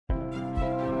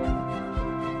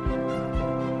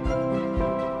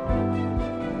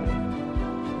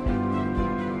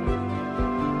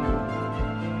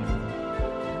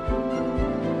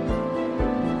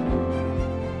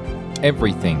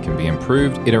everything can be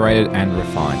improved, iterated, and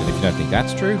refined. And if you don't think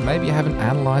that's true, maybe you haven't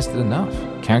analysed it enough.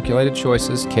 Calculated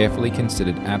choices, carefully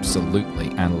considered, absolutely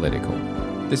analytical.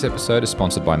 This episode is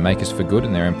sponsored by Makers for Good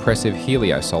and their impressive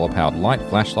Helio solar-powered light,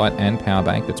 flashlight, and power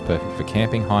bank that's perfect for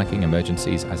camping, hiking,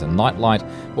 emergencies, as a night light,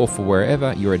 or for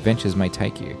wherever your adventures may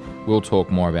take you. We'll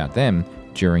talk more about them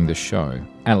during the show.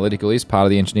 Analytical is part of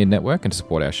the Engineered Network, and to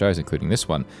support our shows, including this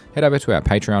one, head over to our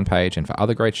Patreon page, and for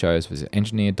other great shows, visit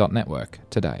engineered.network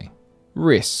today.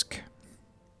 Risk.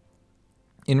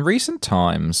 In recent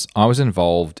times, I was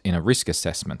involved in a risk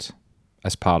assessment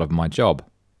as part of my job.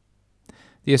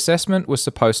 The assessment was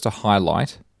supposed to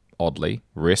highlight, oddly,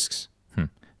 risks,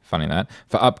 funny that,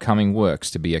 for upcoming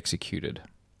works to be executed.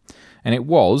 And it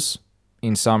was,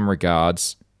 in some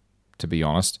regards, to be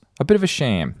honest, a bit of a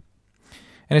sham.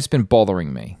 And it's been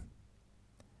bothering me.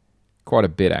 Quite a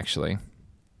bit, actually.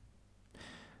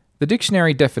 The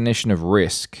dictionary definition of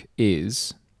risk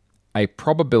is a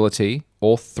probability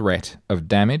or threat of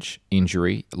damage,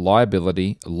 injury,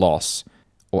 liability, loss,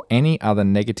 or any other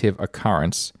negative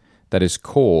occurrence that is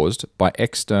caused by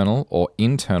external or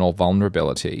internal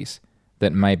vulnerabilities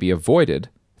that may be avoided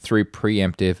through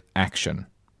preemptive action.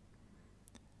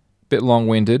 Bit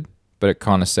long-winded, but it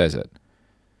kind of says it.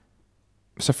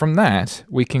 So from that,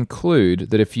 we conclude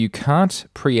that if you can't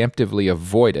preemptively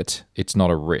avoid it, it's not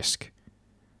a risk.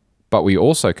 But we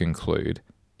also conclude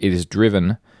it is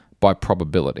driven by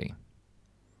probability.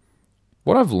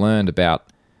 What I've learned about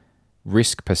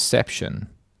risk perception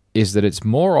is that it's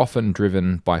more often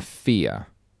driven by fear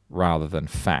rather than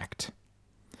fact.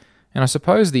 And I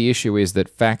suppose the issue is that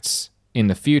facts in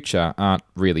the future aren't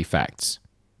really facts.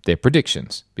 They're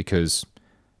predictions, because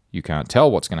you can't tell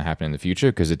what's going to happen in the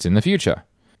future because it's in the future.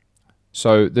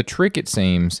 So the trick, it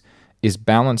seems, is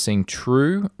balancing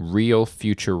true, real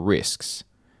future risks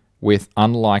with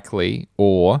unlikely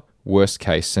or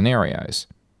worst-case scenarios.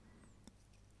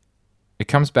 It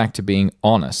comes back to being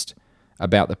honest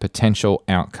about the potential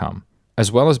outcome,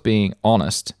 as well as being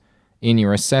honest in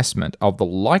your assessment of the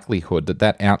likelihood that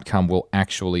that outcome will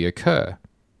actually occur.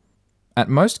 At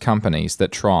most companies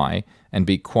that try and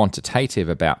be quantitative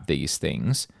about these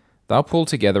things, they'll pull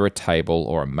together a table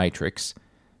or a matrix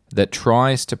that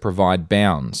tries to provide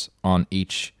bounds on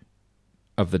each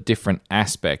of the different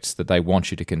aspects that they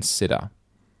want you to consider.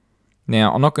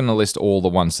 Now, I'm not going to list all the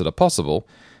ones that are possible,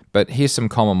 but here's some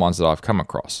common ones that I've come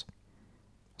across.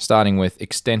 Starting with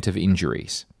extent of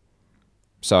injuries.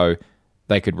 So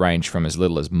they could range from as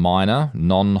little as minor,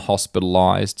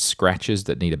 non-hospitalized scratches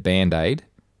that need a band-aid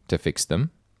to fix them,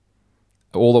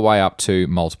 all the way up to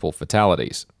multiple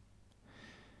fatalities.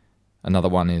 Another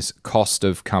one is cost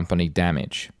of company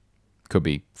damage. Could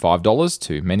be $5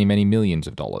 to many, many millions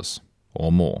of dollars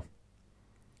or more.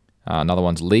 Another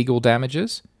one's legal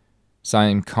damages.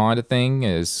 Same kind of thing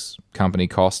as company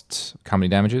costs, company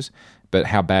damages, but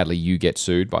how badly you get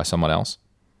sued by someone else.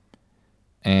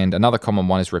 And another common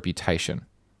one is reputation.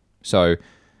 So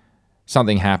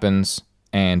something happens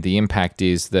and the impact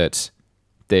is that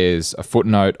there's a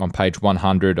footnote on page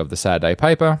 100 of the Saturday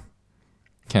paper.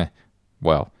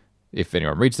 Well, if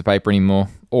anyone reads the paper anymore,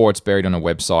 or it's buried on a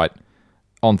website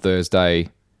on Thursday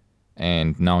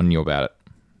and no one knew about it,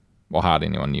 or hardly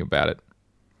anyone knew about it.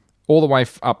 All the way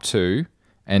up to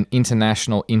an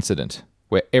international incident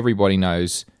where everybody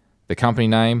knows the company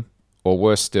name, or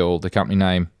worse still, the company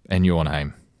name and your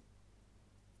name.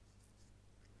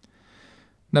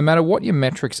 No matter what your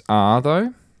metrics are,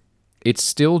 though, it's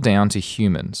still down to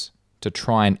humans to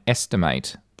try and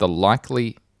estimate the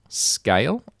likely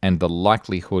scale and the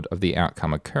likelihood of the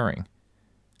outcome occurring.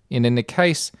 And in the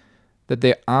case that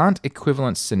there aren't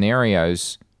equivalent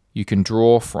scenarios you can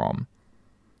draw from,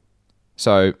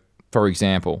 so, for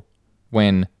example,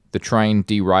 when the train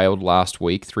derailed last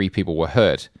week, 3 people were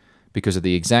hurt because of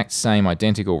the exact same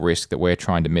identical risk that we're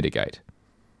trying to mitigate.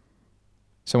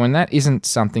 So when that isn't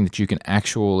something that you can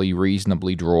actually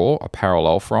reasonably draw a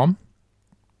parallel from,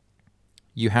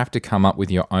 you have to come up with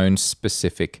your own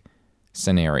specific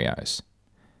scenarios.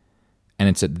 And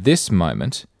it's at this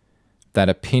moment that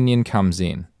opinion comes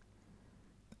in,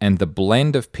 and the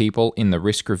blend of people in the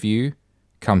risk review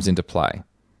comes into play.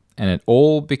 And it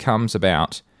all becomes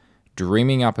about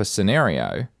dreaming up a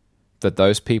scenario that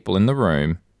those people in the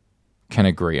room can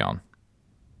agree on.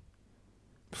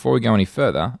 Before we go any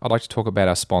further, I'd like to talk about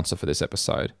our sponsor for this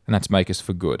episode, and that's Makers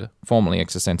for Good, formerly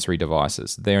Extrasensory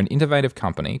Devices. They're an innovative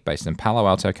company based in Palo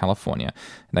Alto, California,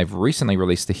 and they've recently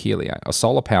released the Helio, a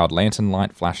solar-powered lantern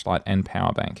light, flashlight, and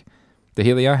power bank. The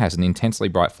Helio has an intensely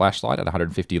bright flashlight at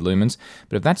 150 lumens,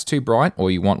 but if that's too bright or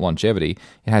you want longevity,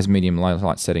 it has medium low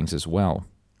light settings as well.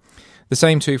 The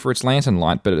same too for its lantern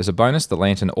light, but as a bonus, the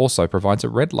lantern also provides a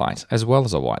red light as well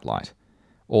as a white light.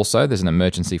 Also, there's an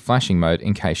emergency flashing mode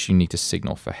in case you need to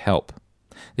signal for help.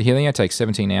 The Helio takes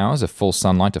 17 hours of full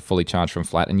sunlight to fully charge from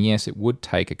flat, and yes, it would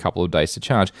take a couple of days to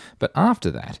charge, but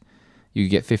after that, you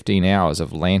get 15 hours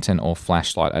of lantern or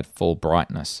flashlight at full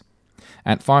brightness.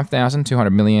 At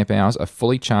 5,200 milliamp hours, a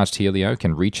fully charged Helio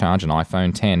can recharge an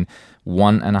iPhone X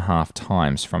 1.5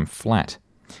 times from flat.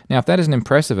 Now, if that isn't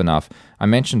impressive enough, I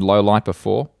mentioned low light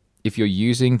before. If you're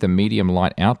using the medium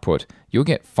light output, you'll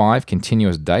get 5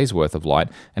 continuous days worth of light,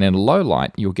 and in low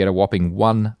light, you'll get a whopping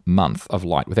 1 month of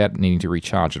light without needing to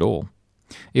recharge at all.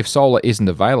 If solar isn't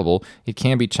available, it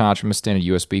can be charged from a standard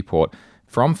USB port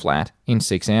from flat in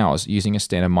 6 hours using a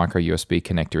standard micro USB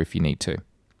connector if you need to.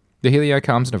 The Helio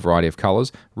comes in a variety of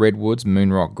colors: Redwoods,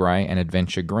 Moonrock Grey, and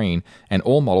Adventure Green, and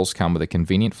all models come with a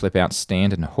convenient flip-out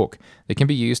stand and hook that can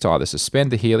be used to either suspend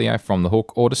the Helio from the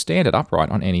hook or to stand it upright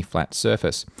on any flat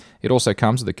surface. It also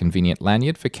comes with a convenient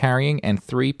lanyard for carrying, and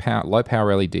 3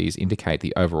 low-power LEDs indicate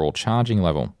the overall charging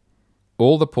level.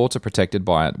 All the ports are protected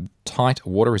by a tight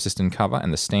water-resistant cover,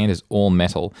 and the stand is all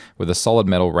metal with a solid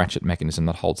metal ratchet mechanism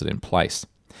that holds it in place.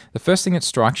 The first thing that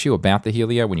strikes you about the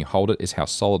Helio when you hold it is how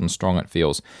solid and strong it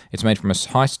feels. It's made from a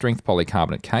high-strength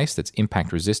polycarbonate case that's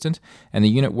impact-resistant, and the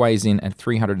unit weighs in at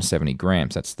 370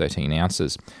 grams, that's 13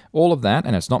 ounces. All of that,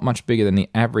 and it's not much bigger than the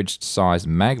average-sized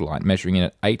Maglite, measuring in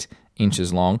at 8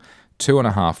 inches long,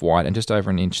 2.5 wide, and just over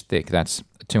an inch thick. That's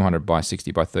 200 by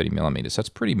 60 by 30 millimeters, so it's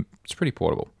pretty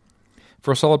portable.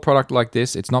 For a solid product like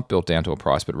this, it's not built down to a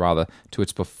price, but rather to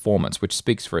its performance, which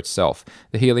speaks for itself.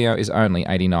 The Helio is only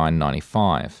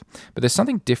 $89.95. But there's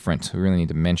something different we really need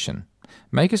to mention.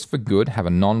 Makers for Good have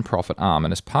a non-profit arm,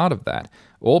 and as part of that,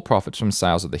 all profits from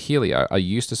sales of the Helio are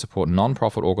used to support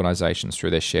non-profit organizations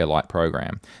through their Share Light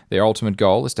program. Their ultimate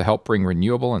goal is to help bring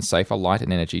renewable and safer light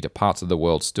and energy to parts of the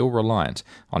world still reliant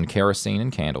on kerosene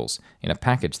and candles in a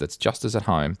package that's just as at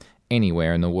home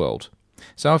anywhere in the world.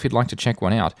 So if you'd like to check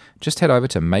one out, just head over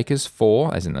to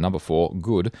makers4, as in the number 4,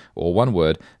 good, or one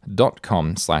word,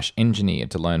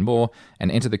 .com/engineered to learn more,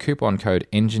 and enter the coupon code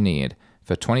ENGINEERED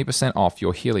for 20% off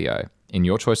your Helio in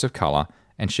your choice of color,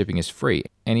 and shipping is free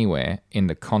anywhere in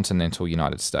the continental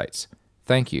United States.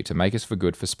 Thank you to Makers for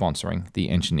Good for sponsoring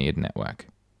the Engineered Network.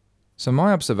 So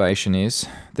my observation is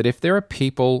that if there are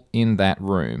people in that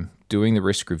room doing the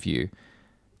risk review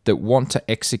that want to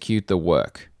execute the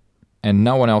work, and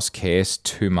no one else cares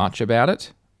too much about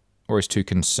it, or is too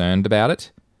concerned about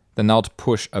it, then they'll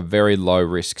push a very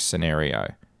low-risk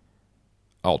scenario.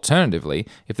 Alternatively,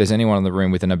 if there's anyone in the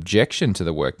room with an objection to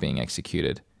the work being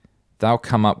executed, they'll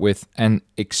come up with an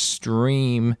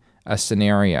extreme a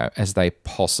scenario as they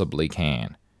possibly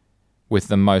can, with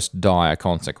the most dire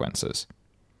consequences.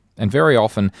 And very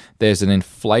often, there's an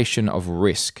inflation of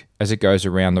risk as it goes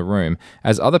around the room,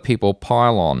 as other people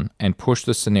pile on and push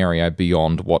the scenario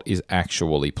beyond what is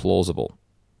actually plausible.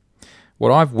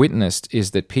 What I've witnessed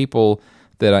is that people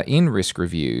that are in risk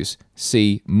reviews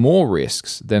see more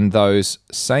risks than those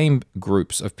same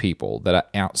groups of people that are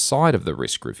outside of the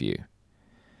risk review.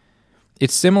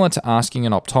 It's similar to asking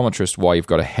an optometrist why you've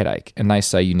got a headache, and they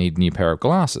say you need a new pair of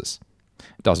glasses.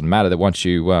 It doesn't matter that once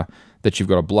that you've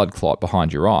got a blood clot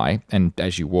behind your eye, and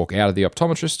as you walk out of the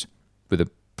optometrist with a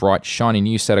bright, shiny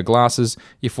new set of glasses,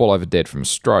 you fall over dead from a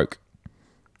stroke.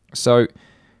 So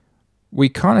we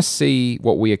kind of see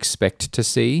what we expect to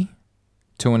see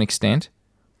to an extent,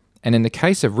 and in the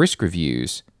case of risk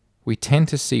reviews, we tend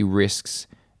to see risks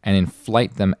and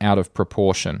inflate them out of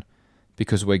proportion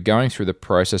because we're going through the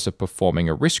process of performing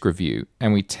a risk review,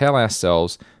 and we tell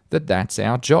ourselves that that's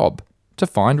our job, to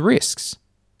find risks.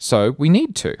 So we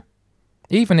need to,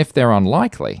 even if they're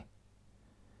unlikely.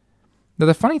 Now,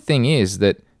 the funny thing is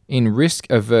that in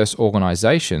risk-averse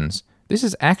organizations, this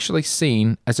is actually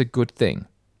seen as a good thing,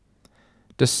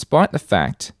 despite the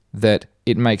fact that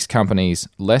it makes companies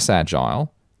less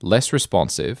agile, less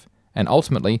responsive, and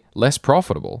ultimately less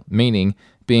profitable, meaning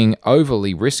being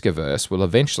overly risk-averse will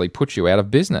eventually put you out of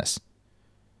business.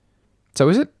 So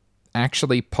is it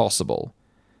actually possible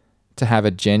to have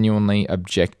a genuinely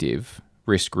objective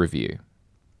risk review?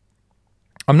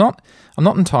 I'm not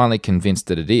entirely convinced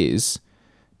that it is,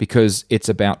 because it's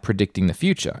about predicting the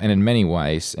future, and in many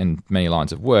ways, and many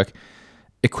lines of work,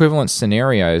 equivalent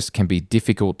scenarios can be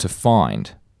difficult to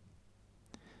find.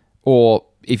 Or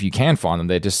if you can find them,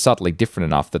 they're just subtly different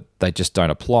enough that they just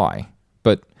don't apply.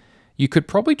 But you could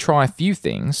probably try a few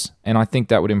things, and I think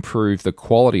that would improve the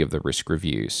quality of the risk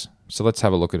reviews. So let's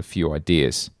have a look at a few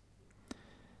ideas.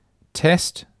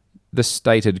 Test the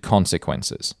stated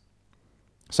consequences.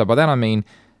 So by that I mean,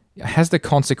 has the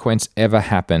consequence ever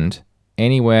happened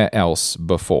anywhere else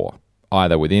before,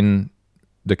 either within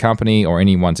the company or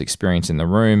anyone's experience in the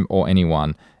room or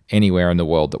anyone anywhere in the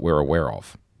world that we're aware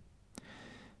of.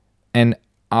 And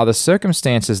are the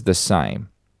circumstances the same?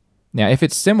 Now, if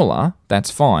it's similar,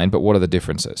 that's fine, but what are the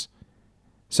differences?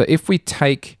 So if we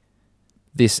take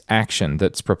this action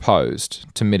that's proposed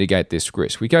to mitigate this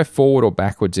risk, we go forward or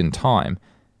backwards in time,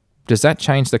 does that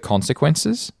change the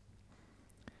consequences?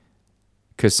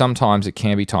 Because sometimes it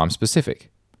can be time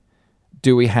specific.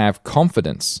 Do we have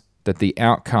confidence that the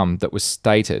outcome that was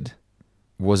stated,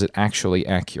 was it actually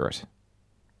accurate?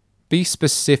 Be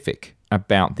specific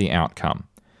about the outcome.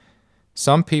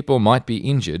 Some people might be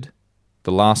injured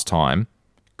the last time,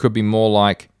 could be more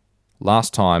like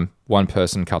last time one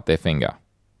person cut their finger.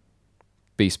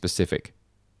 Be specific.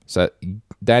 So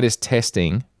that is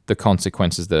testing the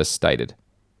consequences that are stated.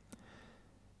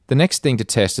 The next thing to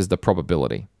test is the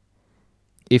probability.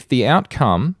 If the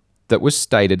outcome that was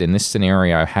stated in this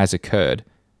scenario has occurred,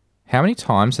 how many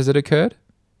times has it occurred?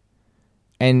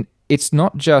 And it's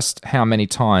not just how many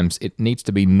times, it needs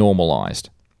to be normalized.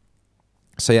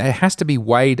 So it has to be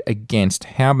weighed against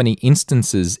how many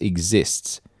instances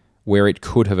exists where it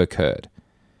could have occurred.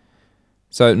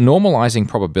 So normalizing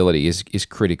probability is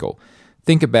critical.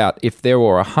 Think about if there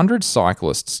were 100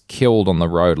 cyclists killed on the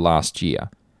road last year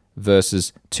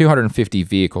versus 250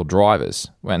 vehicle drivers,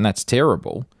 and that's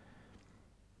terrible.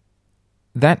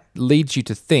 That leads you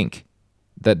to think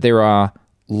that there are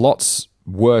lots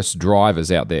worse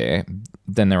drivers out there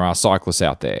than there are cyclists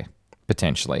out there,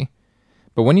 potentially.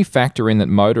 But when you factor in that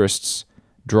motorists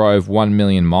drove 1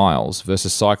 million miles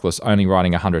versus cyclists only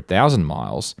riding 100,000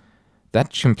 miles,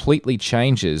 that completely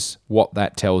changes what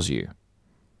that tells you.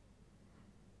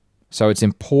 So it's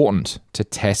important to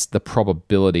test the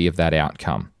probability of that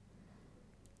outcome.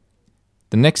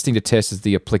 The next thing to test is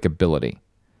the applicability.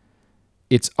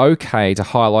 It's okay to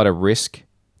highlight a risk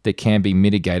that can be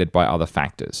mitigated by other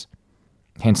factors.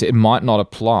 Hence, it might not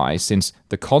apply since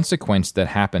the consequence that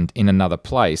happened in another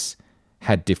place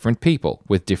had different people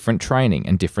with different training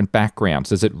and different backgrounds.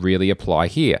 Does it really apply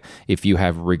here? If you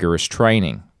have rigorous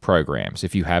training programs,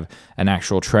 if you have an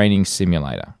actual training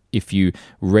simulator, if you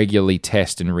regularly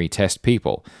test and retest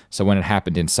people. So when it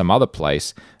happened in some other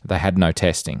place, they had no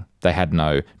testing, they had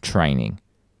no training.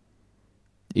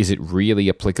 Is it really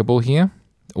applicable here?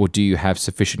 Or do you have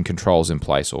sufficient controls in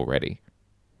place already?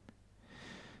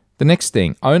 The next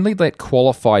thing, only let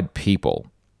qualified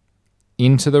people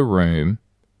into the room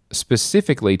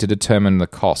specifically to determine the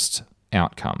cost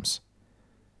outcomes.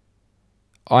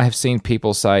 I have seen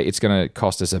people say it's going to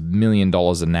cost us $1 million a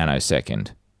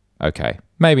nanosecond. Okay,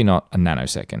 maybe not a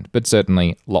nanosecond, but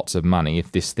certainly lots of money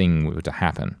if this thing were to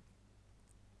happen.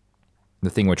 The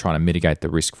thing we're trying to mitigate the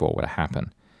risk for were to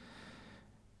happen.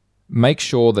 Make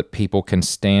sure that people can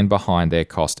stand behind their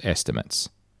cost estimates.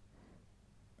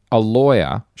 A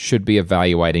lawyer should be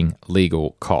evaluating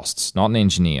legal costs, not an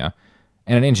engineer.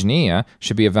 And an engineer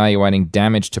should be evaluating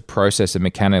damage to process and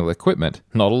mechanical equipment,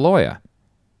 not a lawyer.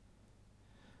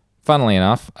 Funnily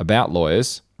enough, about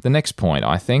lawyers, the next point,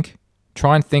 I think,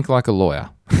 try and think like a lawyer.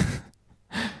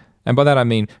 And by that I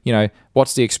mean,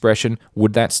 what's the expression?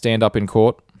 Would that stand up in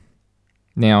court?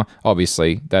 Now,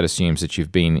 obviously, that assumes that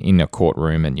you've been in a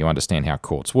courtroom and you understand how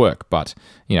courts work. But,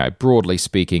 broadly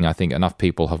speaking, I think enough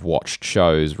people have watched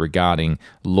shows regarding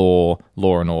law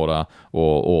and order,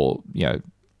 or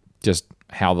just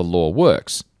how the law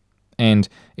works. And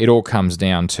it all comes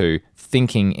down to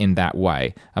thinking in that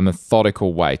way, a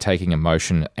methodical way, taking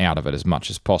emotion out of it as much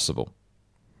as possible.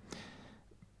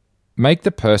 Make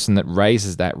the person that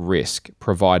raises that risk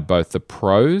provide both the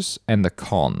pros and the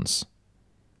cons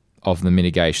of the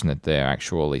mitigation that they're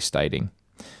actually stating.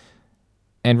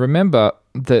 And remember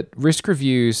that risk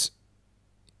reviews,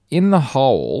 in the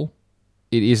whole,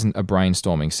 it isn't a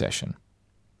brainstorming session.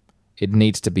 It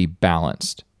needs to be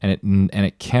balanced, and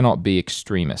it cannot be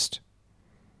extremist.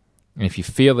 And if you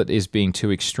feel it is being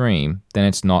too extreme, then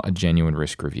it's not a genuine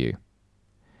risk review.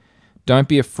 Don't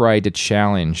be afraid to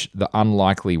challenge the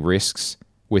unlikely risks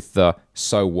with the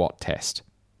so what test.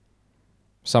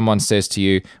 Someone says to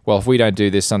you, well, if we don't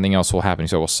do this, something else will happen. You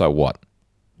say, well, so what?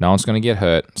 No one's going to get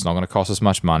hurt. It's not going to cost us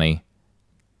much money.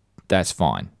 That's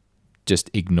fine. Just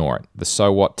ignore it. The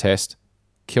so what test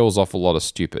kills off a lot of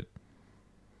stupid.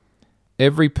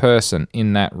 Every person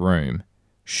in that room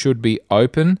should be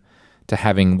open to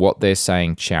having what they're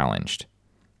saying challenged.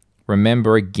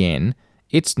 Remember again,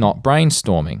 it's not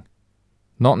brainstorming.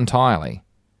 Not entirely.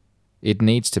 It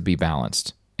needs to be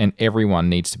balanced, and everyone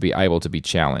needs to be able to be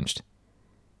challenged.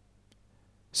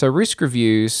 So risk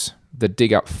reviews that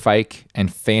dig up fake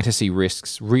and fantasy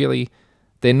risks, really,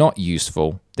 they're not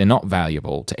useful, they're not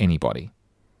valuable to anybody.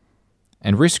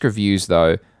 And risk reviews,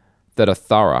 though, that are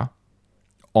thorough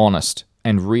honest,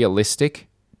 and realistic,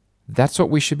 that's what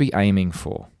we should be aiming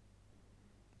for.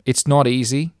 It's not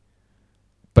easy,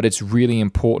 but it's really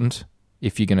important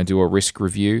if you're going to do a risk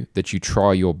review that you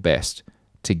try your best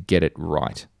to get it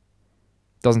right.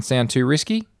 Doesn't sound too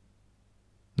risky?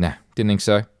 Nah, didn't think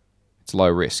so. It's low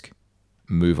risk.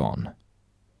 Move on.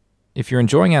 If you're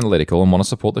enjoying Analytical and want to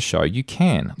support the show, you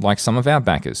can, like some of our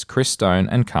backers, Chris Stone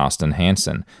and Carsten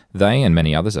Hansen. They and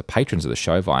many others are patrons of the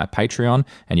show via Patreon,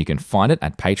 and you can find it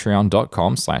at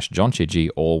patreon.com/JohnChidgey,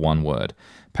 all one word.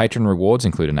 Patron rewards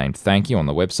include a named thank you on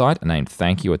the website, a named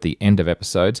thank you at the end of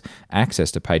episodes, access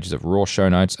to pages of raw show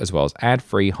notes, as well as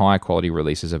ad-free, high-quality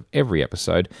releases of every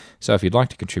episode. So if you'd like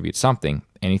to contribute something,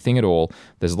 anything at all,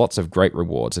 there's lots of great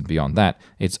rewards, and beyond that,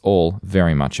 it's all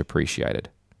very much appreciated.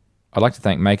 I'd like to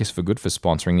thank Makers for Good for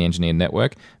sponsoring the Engineered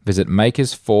Network. Visit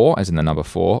makers4, as in the number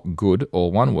 4, good,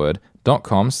 all one word,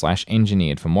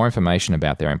 .com/engineered for more information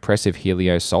about their impressive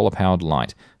Helio solar-powered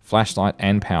light, flashlight,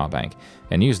 and power bank.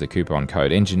 And use the coupon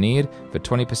code ENGINEERED for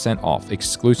 20% off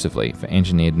exclusively for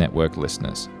Engineered Network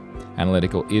listeners.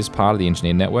 Analytical is part of the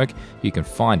Engineered Network. You can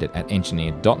find it at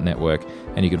engineered.network,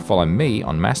 and you can follow me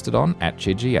on Mastodon at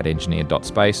Chidgey at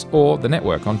engineered.space, or the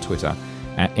network on Twitter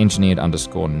at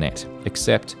engineered_net.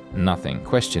 Accept nothing,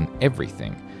 question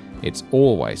everything. It's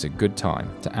always a good time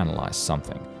to analyze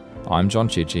something. I'm John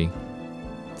Chidgey.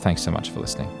 Thanks so much for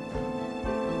listening.